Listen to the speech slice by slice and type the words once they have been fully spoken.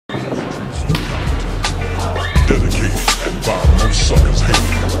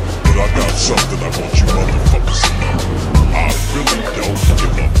something I want you motherfuckers to know. I really don't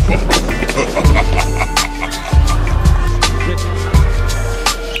give a fuck.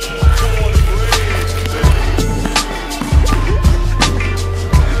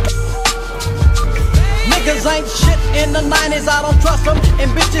 Niggas ain't shit in the 90s, I don't trust them. And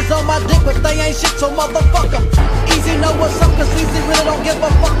bitches on my dick, but they ain't shit, so motherfuck them. Easy know what's up, cause easy really don't give a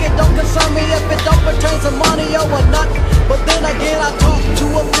fuck. It don't concern me if it don't pertain to money or a nut. But then again, I talk to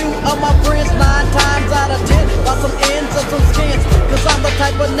a few of my friends 9 times out of 10 about some ends or some skins. Cause I'm the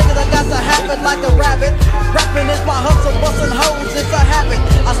type of nigga that got to have it like a rabbit. Rapping is my hustle, bustin' hoes, it's a habit.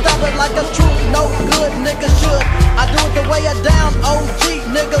 I stop it like a true, no good nigga should. I do it the way a down OG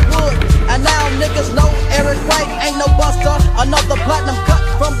nigga would. And now niggas know Eric White ain't no buster. Another platinum cut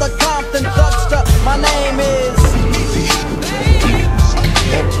from the Compton thugster. My name is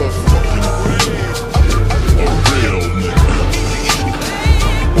Motherfucking a real nigga.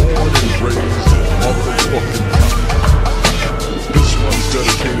 Born and raised in motherfucking Compton. This one's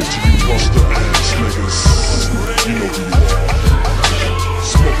dedicated to you buster ass niggas. You know who you are.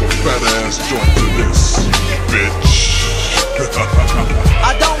 Smoke a fat ass joint to this, bitch.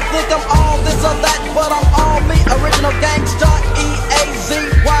 I don't think I'm all this or that, but I'm all me. Original gangsta,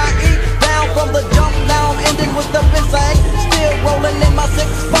 E-A-Z-Y-E. Down from the jump, now I'm ending with the bizang. Still rolling in my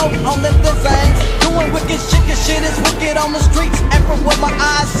 6-4 on them bizangs. Doing wicked shit, cause shit is wicked on the streets. And from what my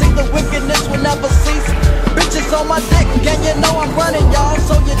eyes see, the wickedness will never cease. Bitches on my dick, and you know I'm running, y'all.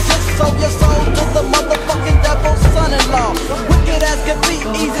 So you just sold your soul to the motherfucking devil's son-in-law. Wicked as can be,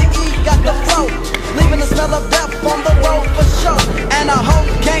 Easy E got the flow. Leaving the smell of death on the road for sure. And a hoe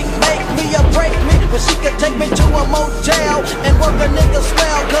can't make me or break me, but she could take me to a motel and work a nigga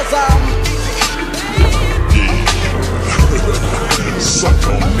swell, cause I'm yeah. Suck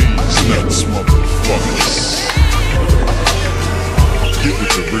on these nuts, motherfuckers. Get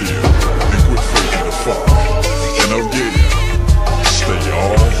with the real and quit faking the fuck. And oh yeah, stay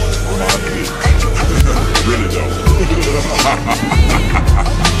off my dick. Really though.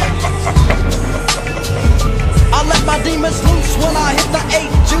 I let my demons loose when I hit the 8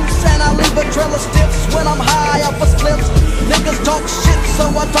 juice. And I leave a trail of stiffs when I'm high off of slips. Niggas talk shit, so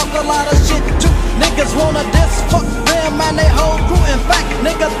I talk a lot of shit too. Niggas wanna diss, fuck them and they whole crew. In fact,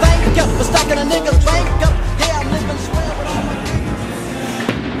 nigga, thank ya for stacking a nigga's bank up. Yeah, I'm living swell with all my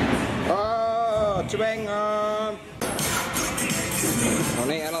Tsvengaa! No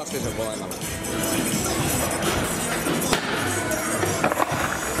niin, elastisen voimalla.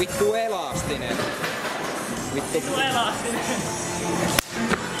 Vittu elastinen. Vittu elastinen.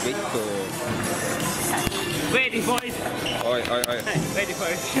 Vittu. Waiting for it. Oi. Waiting for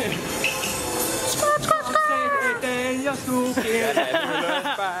it. Skot. Eteen ja tuukien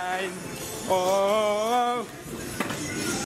ylöspäin. Oh.